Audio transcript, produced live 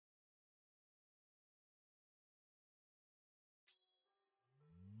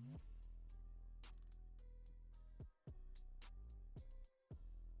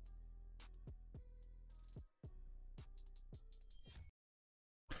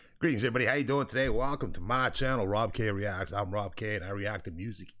Greetings, everybody. How you doing today? Welcome to my channel, Robk Reacts. I'm Robk, and I react to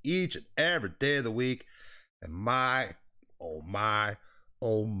music each and every day of the week. And oh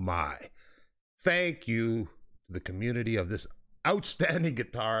my, thank you to the community of this outstanding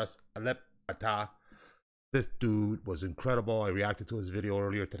guitarist, Alip. This dude was incredible. I reacted to his video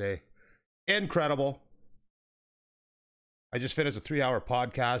earlier today. Incredible. I just finished a 3-hour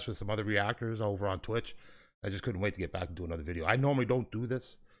podcast with some other reactors over on Twitch. I just couldn't wait to get back and do another video. I normally don't do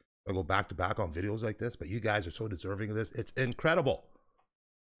this. I go back to back on videos like this, but you guys are so deserving of this. It's incredible.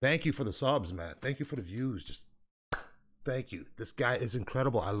 Thank you for the subs, man. Thank you for the views. Just thank you. This guy is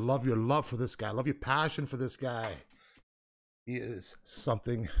incredible. I love your love for this guy. I love your passion for this guy. He is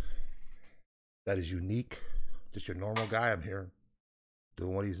something that is unique. Just your normal guy. I'm here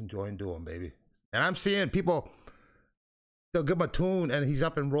doing what he's enjoying doing, baby. And I'm seeing people, they'll give him a tune and he's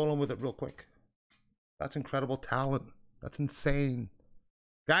up and rolling with it real quick. That's incredible talent. That's insane.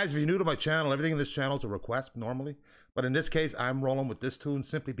 Guys, if you're new to my channel, everything in this channel is a request normally. But in this case, I'm rolling with this tune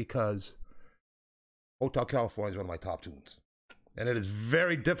simply because Hotel California is one of my top tunes. And it is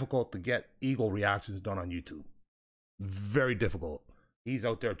very difficult to get Eagle reactions done on YouTube. Very difficult. He's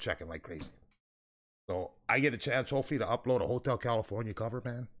out there checking like crazy. So I get a chance, hopefully, to upload a Hotel California cover,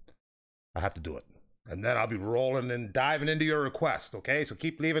 man. I have to do it. And then I'll be rolling and diving into your request, okay? So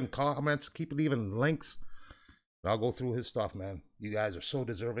keep leaving comments, keep leaving links. I'll go through his stuff, man. You guys are so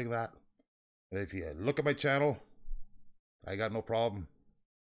deserving of that. And if you look at my channel, I got no problem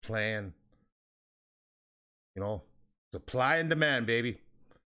playing. You know, supply and demand, baby.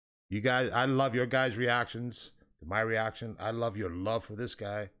 You guys, I love your guys' reactions to my reaction. I love your love for this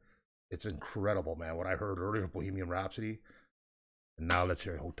guy. It's incredible, man. What I heard earlier, Bohemian Rhapsody. And now let's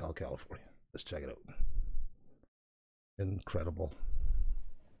hear Hotel California. Let's check it out. Incredible.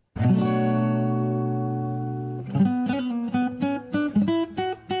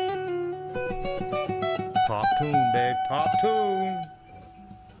 Top tune, babe. Top tune.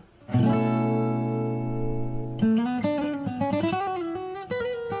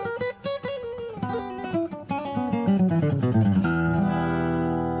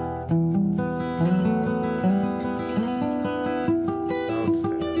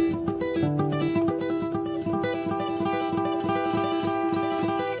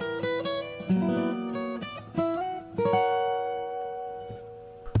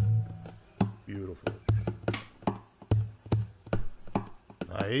 Beautiful.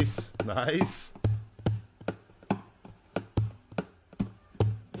 Nice, nice.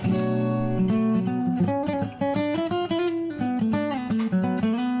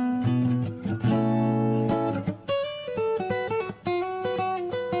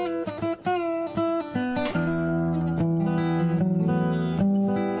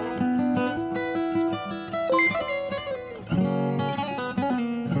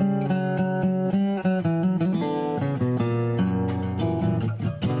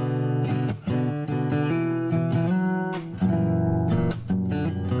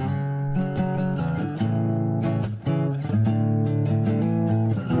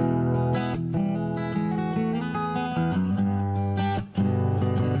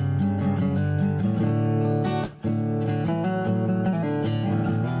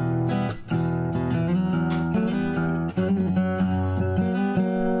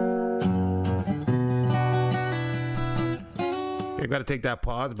 Got to take that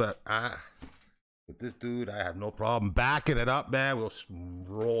pause, but with this dude, I have no problem backing it up, man. We'll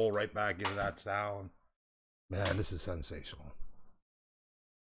roll right back into that sound. Man, this is sensational.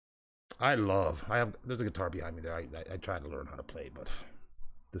 There's a guitar behind me there. I try to learn how to play, but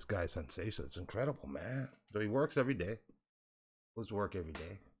this guy's sensational. It's incredible, man. So he works every day. Goes to work every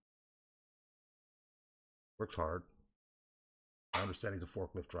day. Works hard. I understand he's a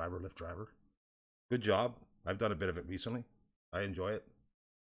forklift driver, lift driver. Good job. I've done a bit of it recently. I enjoy it.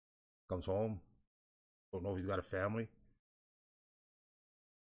 Comes home. Don't know if he's got a family.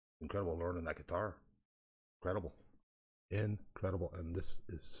 Incredible learning that guitar. Incredible. Incredible. And this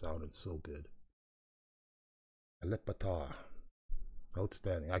is sounding so good. Alip.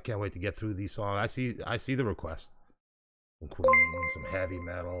 Outstanding. I can't wait to get through these songs. I see the request. Some Queen, some heavy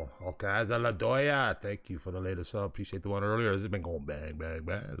metal. All kinds of La Doya. Thank you for the latest sub. Appreciate the one earlier. It's been going bang, bang,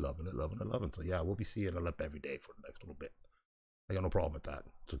 bang. Loving it, loving it, loving it. So yeah, we'll be seeing Alip every day for the next little bit. I got no problem with that.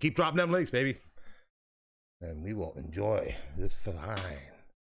 So keep dropping them links, baby. And we will enjoy this fine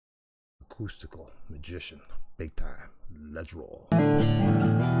acoustical magician. Big time. Let's roll.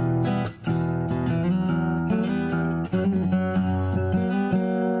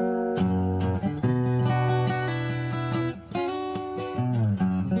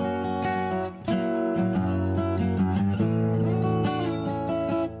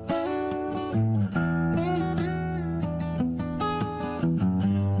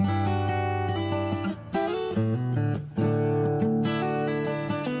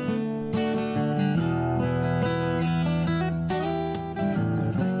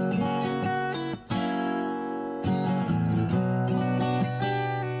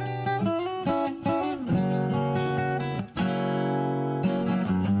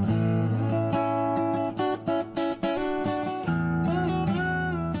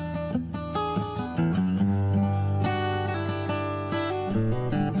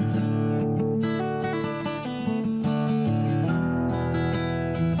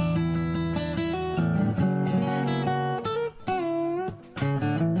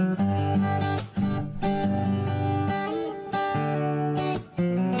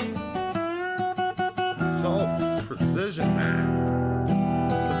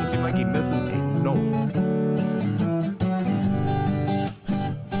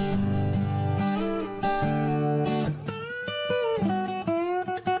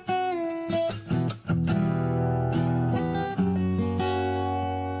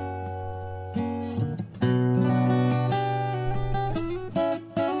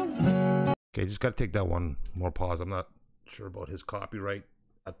 Okay, just gotta take that one more pause. I'm not sure about his copyright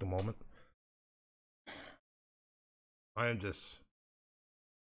at the moment. I am just,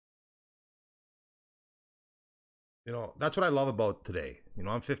 you know, that's what I love about today. You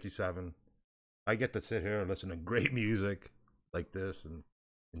know, I'm 57. I get to sit here and listen to great music like this and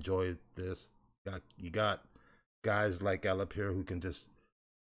enjoy this. You got guys like Alip here who can just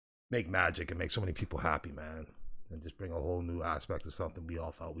make magic and make so many people happy, man. And just bring a whole new aspect of something we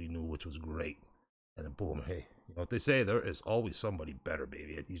all thought we knew, which was great. And then boom, hey, you know what they say? There is always somebody better,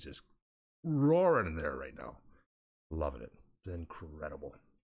 baby. He's just roaring in there right now. Loving it. It's incredible.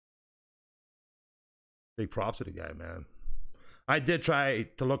 Big props to the guy, man. I did try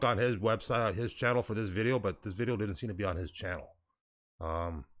to look on his website, his channel for this video, but this video didn't seem to be on his channel.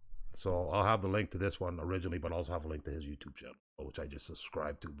 So I'll have the link to this one originally, but also have a link to his YouTube channel, which I just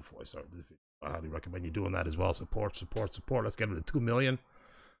subscribed to before I started this video. I highly recommend you doing that as well. Support, support, support. Let's get him to 2 million.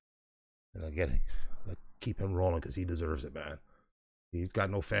 And again, let's keep him rolling because he deserves it, man. He's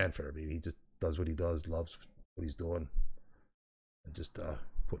got no fanfare, baby. He just does what he does, loves what he's doing, and just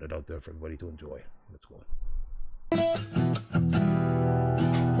putting it out there for everybody to enjoy. Let's go.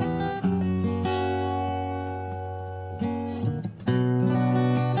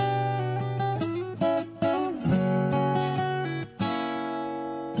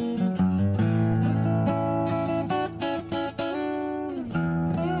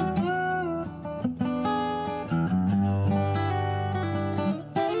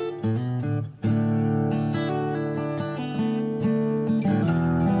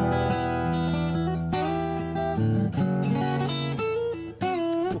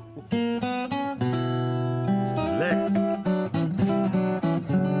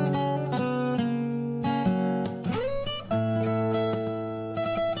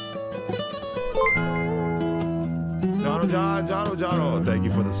 Jono, thank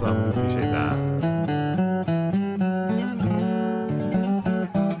you for the sub. Appreciate that.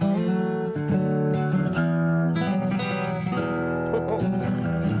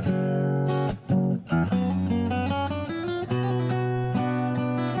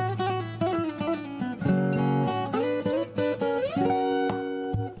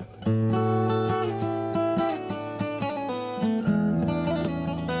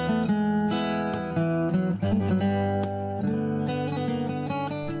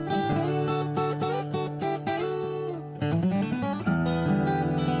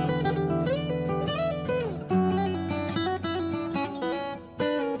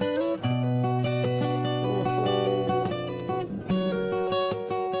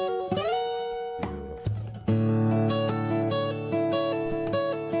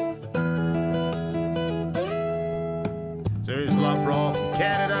 Serious love, bro.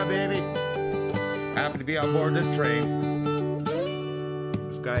 Canada, baby. Happy to be on board this train.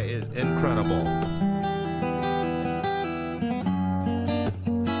 This guy is incredible.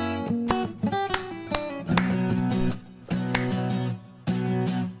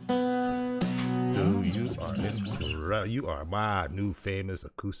 Dude, you are incredible. You are my new famous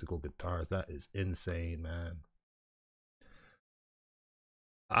acoustical guitarist. That is insane, man.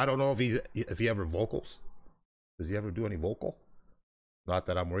 I don't know if he ever vocals. Does he ever do any vocal? Not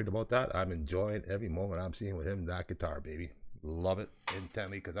that I'm worried about that. I'm enjoying every moment I'm seeing with him. That guitar, baby. Love it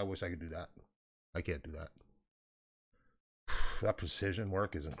intently because I wish I could do that. I can't do that. That precision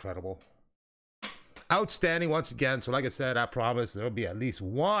work is incredible. Outstanding once again. So like I said, I promise there'll be at least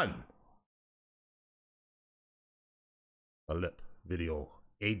one Alip video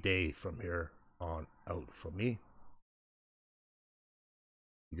a day from here on out from me.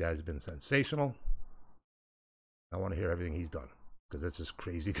 You guys have been sensational. I want to hear everything he's done because this is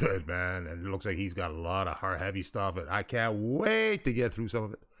crazy good, man. And it looks like he's got a lot of hard, heavy stuff. And I can't wait to get through some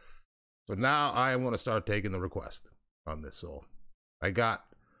of it. So now I am going to start taking the request on this. So I got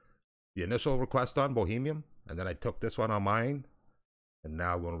the initial request on Bohemian, and then I took this one on mine, and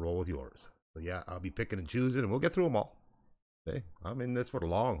now I'm going to roll with yours. So yeah, I'll be picking and choosing, and we'll get through them all. Okay, I'm in this for the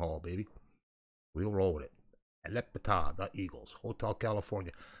long haul, baby. We'll roll with it. Alip, the Eagles, Hotel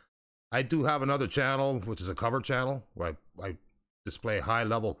California. I do have another channel, which is a cover channel, where I display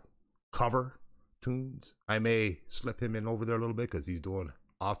high-level cover tunes. I may slip him in over there a little bit because he's doing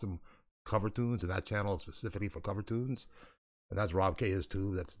awesome cover tunes, and that channel is specifically for cover tunes. And that's Robk is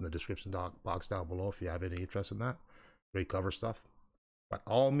too. That's in the description box down below if you have any interest in that. Great cover stuff. By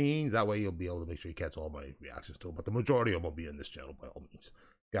all means, that way you'll be able to make sure you catch all my reactions to them. But the majority of them will be in this channel by all means.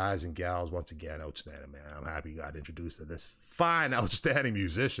 Guys and gals, once again, outstanding, man. I'm happy you got introduced to this fine, outstanding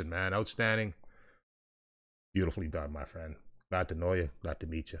musician, man. Outstanding. Beautifully done, my friend. Glad to know you. Glad to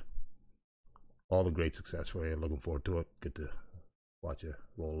meet you. All the great success for you. Looking forward to it. Good to watch you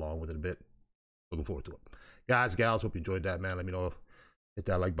roll along with it a bit. Looking forward to it. Guys, gals, hope you enjoyed that, man. Let me know. Hit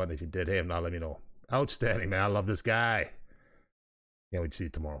that like button if you did. Hey, if not, let me know. Outstanding, man. I love this guy. Can't wait to see you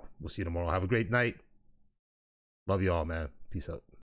tomorrow. We'll see you tomorrow. Have a great night. Love you all, man. Peace out.